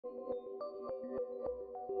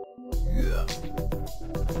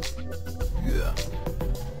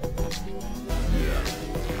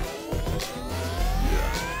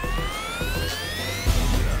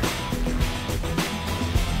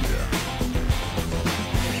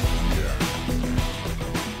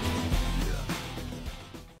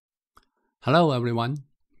Hello everyone,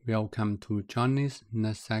 welcome to Johnny's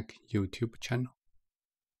NetSec YouTube channel.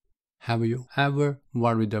 Have you ever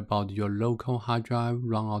worried about your local hard drive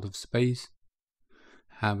run out of space?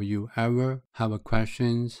 Have you ever have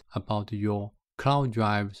questions about your cloud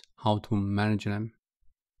drives, how to manage them?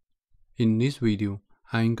 In this video,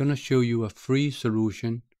 I'm gonna show you a free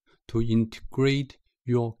solution to integrate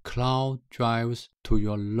your cloud drives to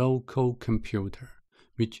your local computer,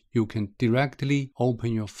 which you can directly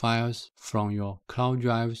open your files from your cloud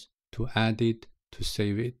drives to edit, to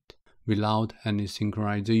save it, without any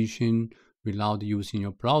synchronization, without using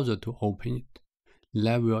your browser to open it.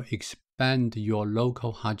 That will expand your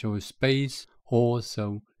local hard drive space,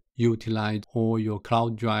 also utilize all your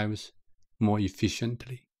cloud drives more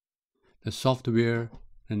efficiently. The software,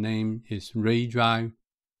 the name is RaiDrive.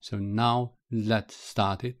 So now let's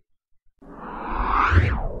start it.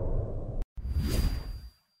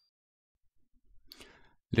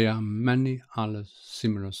 There are many other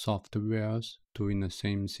similar softwares doing the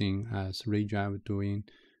same thing as RaiDrive doing,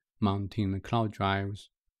 mounting the cloud drives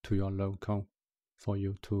to your local for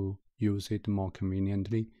you to use it more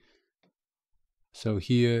conveniently. So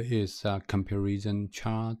here is a comparison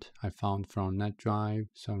chart I found from NetDrive.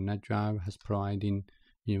 So NetDrive has providing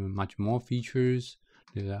even much more features.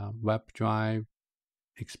 There are web drive,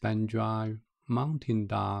 expand drive, mounting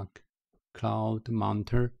dock, cloud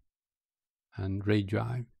mounter, and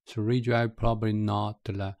RaiDrive. So RaiDrive probably not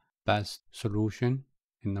the best solution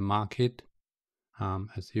in the market.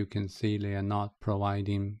 As you can see, they are not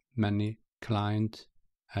providing many clients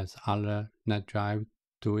as other NetDrive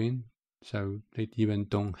doing. So they even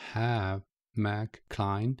don't have Mac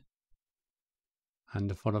client.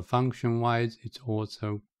 And for the function wise, it's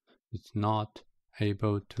not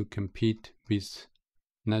able to compete with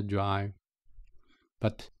NetDrive.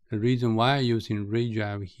 But the reason why I'm using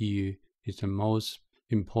RaiDrive here is the most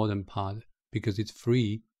important part, because it's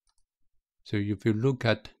free. So if you look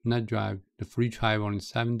at NetDrive, the free trial only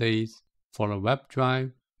 7 days. For a web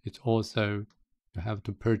drive, it's also, you have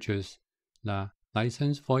to purchase the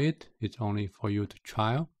license for it. It's only for you to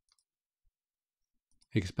trial.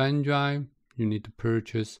 Expand drive, you need to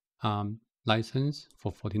purchase license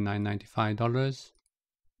for $49.95.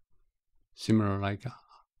 Similar like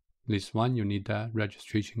this one, you need a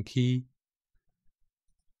registration key.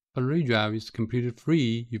 But RaiDrive is completely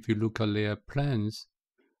free. If you look at their plans,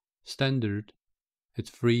 standard, it's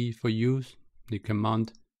free for use. They can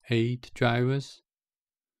mount 8 drivers,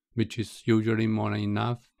 which is usually more than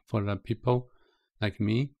enough for the people like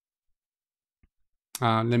me.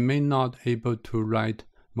 They may not able to write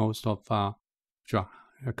most of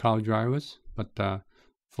cloud drivers, but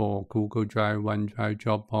for Google Drive, OneDrive,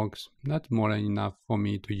 Dropbox, that's more than enough for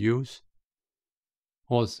me to use.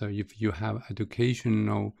 Also, if you have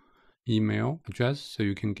educational email address, so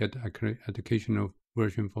you can get educational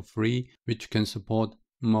version for free, which can support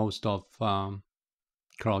most of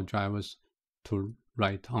cloud drivers to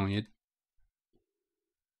write on it.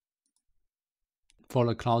 For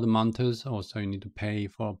the cloud mounters, also you need to pay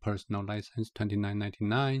for a personal license,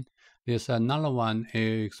 $29.99. There's another one,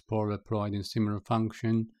 Air Explorer, providing similar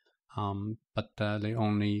function, but they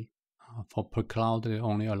only, for per cloud, they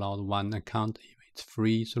only allow one account. It's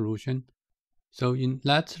free solution. So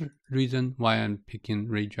that's the reason why I'm picking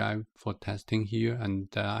RaiDrive for testing here, and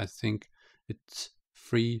I think it's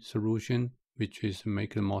free solution, which is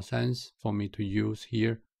making more sense for me to use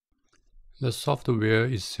here. The software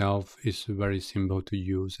itself is very simple to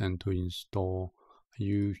use and to install.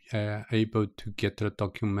 You are able to get the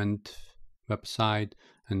document website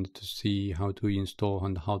and to see how to install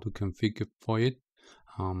and how to configure for it.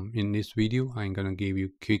 In this video, I'm gonna give you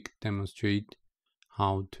a quick demonstrate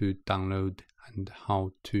how to download and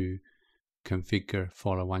how to configure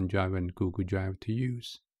for a OneDrive and Google Drive to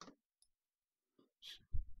use.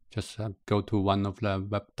 Just go to one of the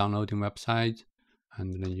web downloading websites,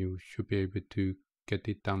 and then you should be able to get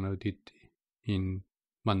it downloaded in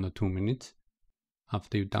 1 or 2 minutes.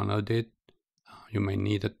 After you download it, you may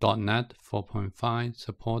need a .NET 4.5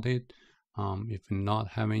 supported. If you're not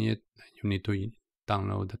having it, you need to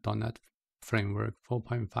download the .NET framework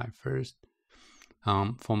 4.5 first.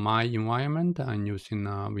 For my environment, I'm using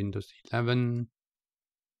Windows 11,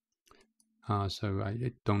 so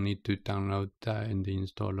I don't need to download and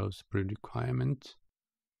install those pre-requirements.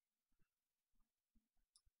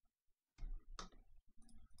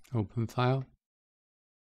 Open file.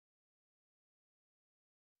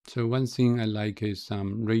 So one thing I like is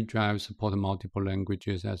RaiDrive support multiple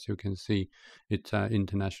languages. As you can see, it's an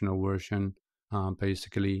international version,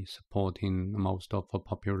 basically supporting most of the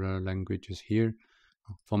popular languages here.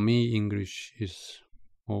 For me, English is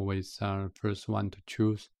always the first one to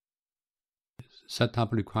choose.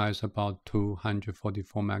 setup requires about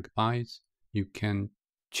 244 megabytes. You can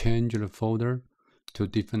change the folder to a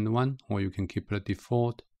different one, or you can keep the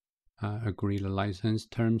default, agree the license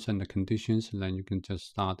terms and the conditions, then you can just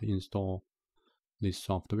start to install this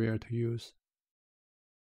software to use.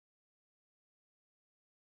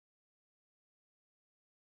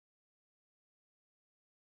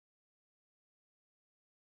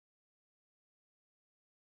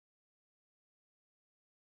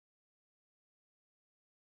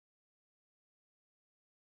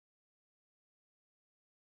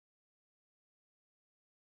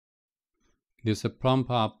 There's a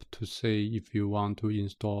prompt up to say if you want to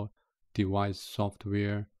install device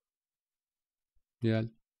software. Yeah,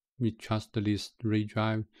 we trust this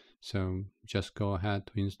RaiDrive, so just go ahead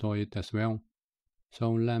to install it as well.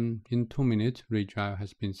 So then in 2 minutes, RaiDrive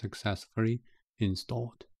has been successfully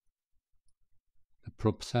installed. The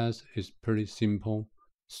process is pretty simple,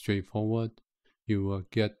 straightforward. You will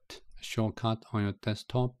get a shortcut on your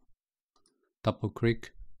desktop. Double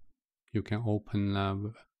click. You can open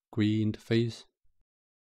the GUI interface.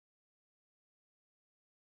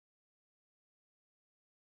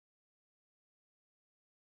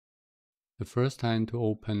 The first time to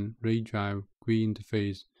open RaiDrive GUI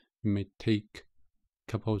interface, it may take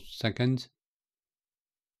a couple of seconds.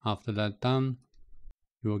 After that done,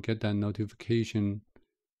 you will get a notification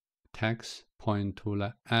text point to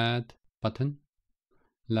the Add button.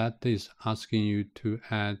 That is asking you to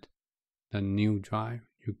add the new drive.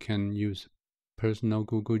 You can use personal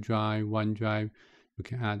Google Drive, OneDrive. You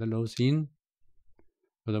can add those in.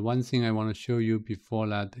 But the one thing I want to show you before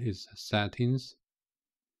that is settings.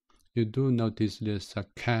 You do notice there's a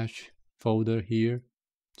cache folder here.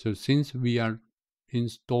 So since we are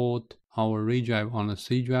installed our RaiDrive on a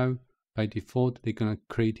C drive, by default they're gonna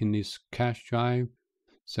create in this cache drive.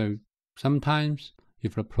 So sometimes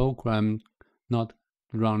if the program not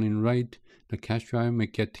running right, the cache drive may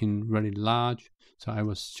get in very large. So I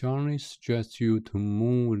would strongly suggest you to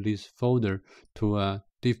move this folder to a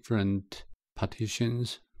different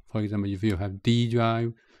partitions. For example, if you have D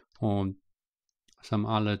drive or some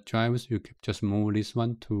other drives, you can just move this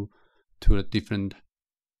one to a different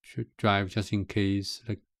drive, just in case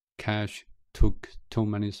the cache took too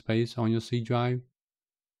many space on your C drive.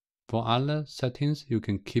 For other settings, you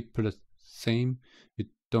can keep the same. You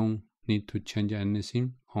don't need to change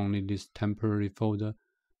anything. Only this temporary folder,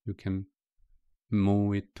 you can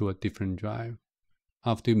move it to a different drive.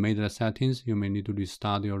 After you made the settings, you may need to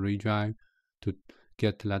restart your RaiDrive to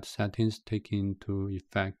get that settings taken into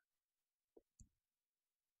effect.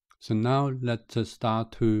 So now let's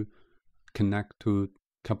start to connect to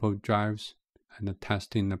a couple of drives and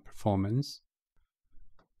testing the performance.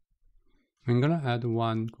 I'm gonna add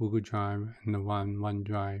one Google Drive and one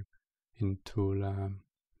OneDrive into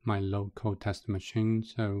my local test machine.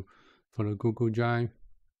 So for the Google Drive,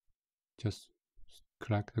 just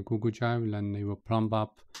click the Google Drive, then it will prompt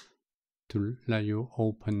up to let you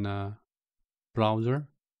open a browser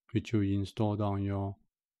which you installed on your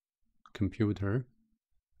computer.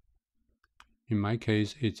 In my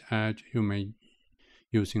case, it's Edge. You may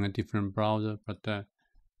using a different browser, but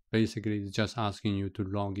basically it's just asking you to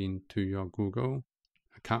log into your Google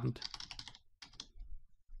account.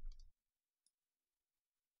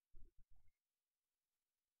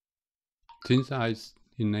 Since I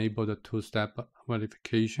enabled the two-step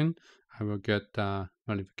verification, I will get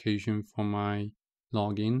verification for my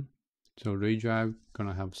login. So RaiDrive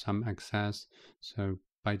gonna have some access. So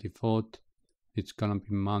by default, it's gonna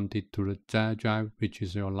be mounted to the Z drive, which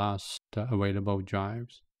is your last available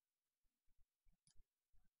drives.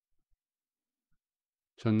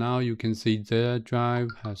 So now you can see the drive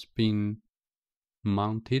has been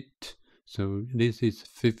mounted. So this is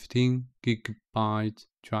 15 gigabyte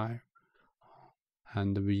drive,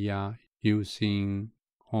 and we are using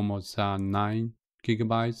almost 9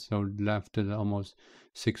 gigabytes, so left almost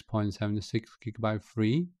 6.76 gigabyte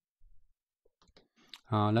free.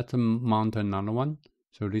 Let's mount another one.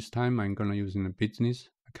 So this time I'm gonna use in a business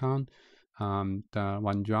account, the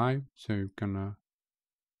OneDrive. So you're gonna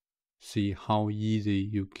see how easy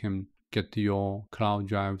you can get your cloud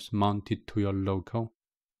drives mounted to your local.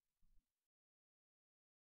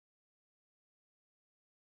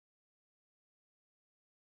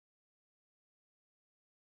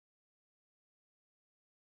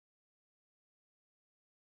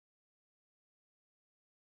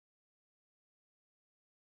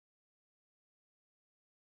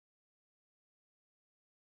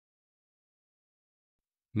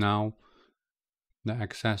 Now the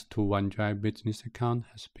access to OneDrive business account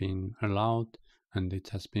has been allowed, and it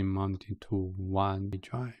has been mounted to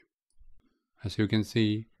OneDrive. As you can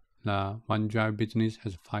see, the OneDrive business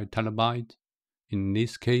has 5 terabytes. In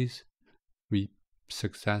this case, we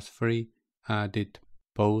successfully added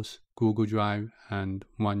both Google Drive and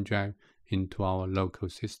OneDrive into our local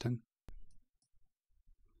system.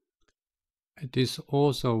 It is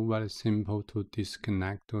also very simple to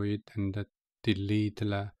disconnect it and delete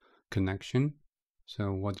the connection.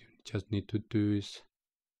 So what you just need to do is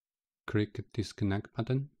click the disconnect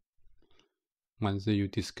button. Once you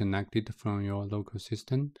disconnect it from your local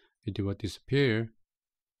system, it will disappear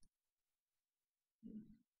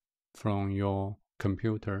from your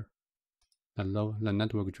computer. The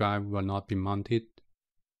network drive will not be mounted,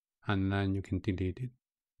 and then you can delete it.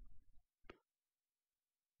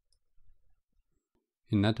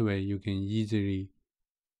 In that way, you can easily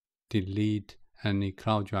delete any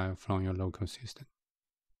cloud drive from your local system.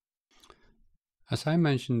 As I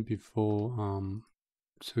mentioned before,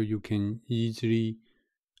 so you can easily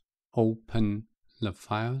open the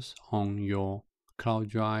files on your cloud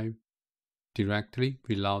drive directly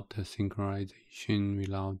without the synchronization,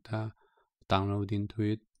 without downloading to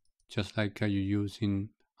it, just like you're using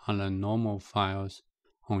other normal files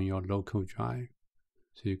on your local drive.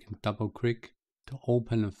 So you can double click to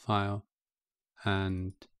open the file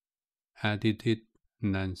and edit it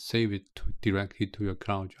and then save it directly to your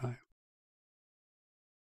cloud drive.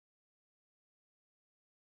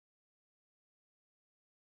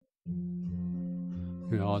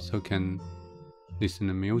 You also can listen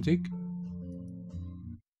to music.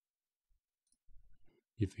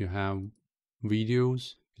 If you have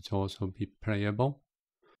videos, it's also be playable.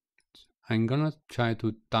 I'm gonna try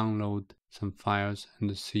to download some files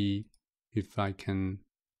and see if I can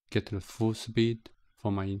get the full speed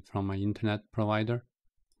from my internet provider.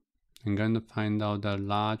 I'm gonna find out the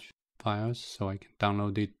large files so I can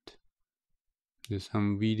download it. There's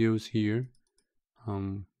some videos here.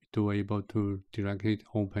 To able to directly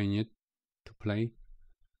open it to play.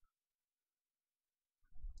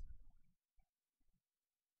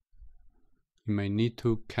 You may need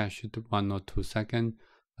to cache it 1 or 2 seconds,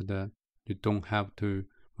 but you don't have to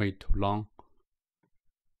wait too long.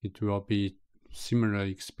 It will be similar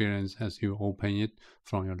experience as you open it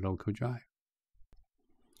from your local drive.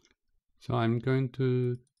 So I'm going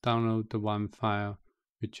to download the one file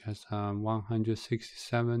which has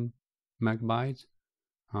 167 megabytes.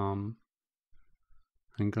 I'm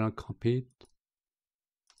gonna copy it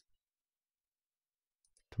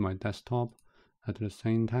to my desktop. At the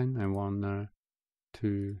same time, I want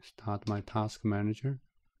to start my task manager.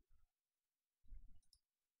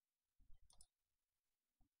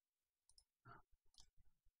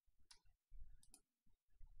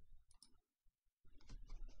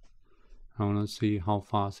 I want to see how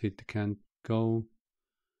fast it can go.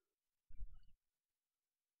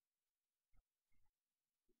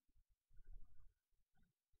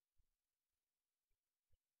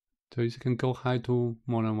 So it can go high to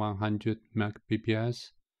more than 100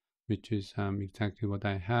 Mbps, which is exactly what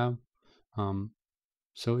I have.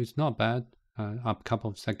 So it's not bad. A couple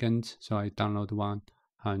of seconds. So I download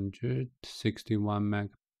 161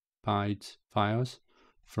 megabytes files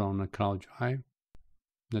from the cloud drive.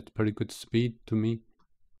 That's pretty good speed to me.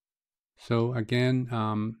 So again,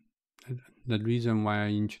 the reason why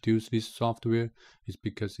I introduced this software is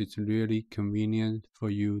because it's really convenient for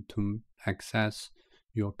you to access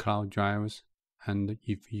your cloud drives, and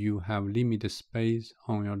if you have limited space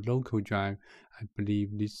on your local drive, I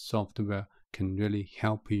believe this software can really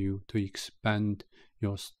help you to expand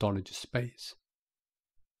your storage space.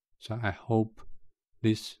 So I hope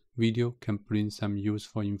this video can bring some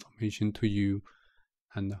useful information to you,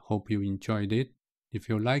 and I hope you enjoyed it. If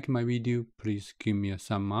you like my video, please give me a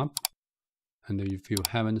thumb up, and if you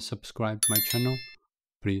haven't subscribed my channel,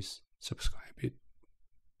 please subscribe it.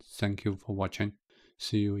 Thank you for watching.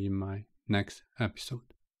 See you in my next episode.